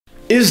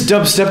Is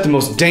dubstep the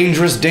most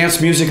dangerous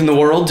dance music in the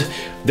world?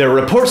 There are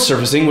reports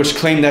surfacing which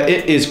claim that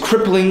it is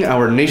crippling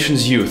our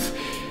nation's youth.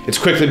 It's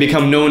quickly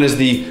become known as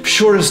the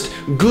surest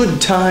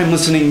good time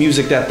listening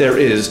music that there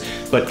is,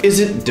 but is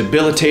it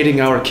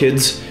debilitating our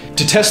kids?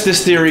 To test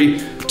this theory,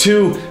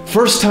 2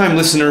 first-time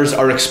listeners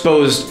are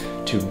exposed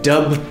to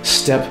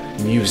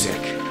dubstep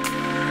music.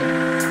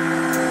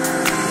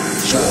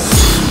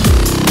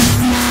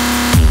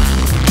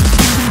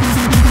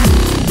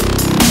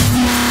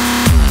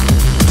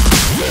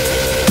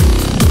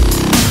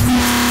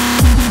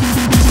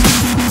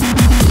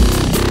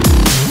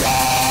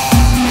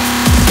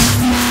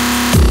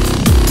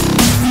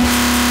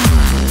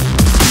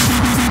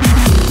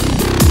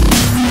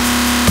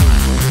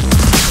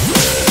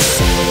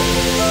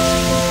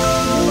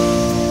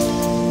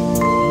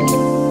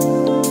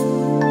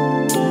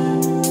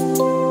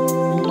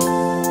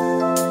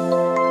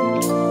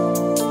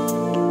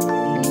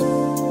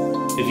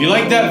 If you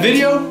like that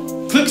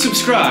video, click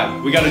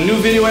subscribe. We got a new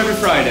video every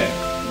Friday.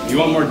 If you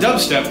want more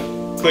dubstep,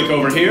 click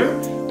over here.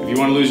 If you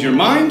want to lose your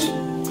mind,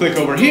 click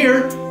over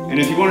here. And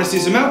if you want to see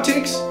some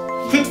outtakes,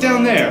 click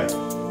down there.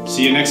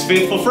 See you next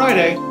Faithful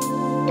Friday.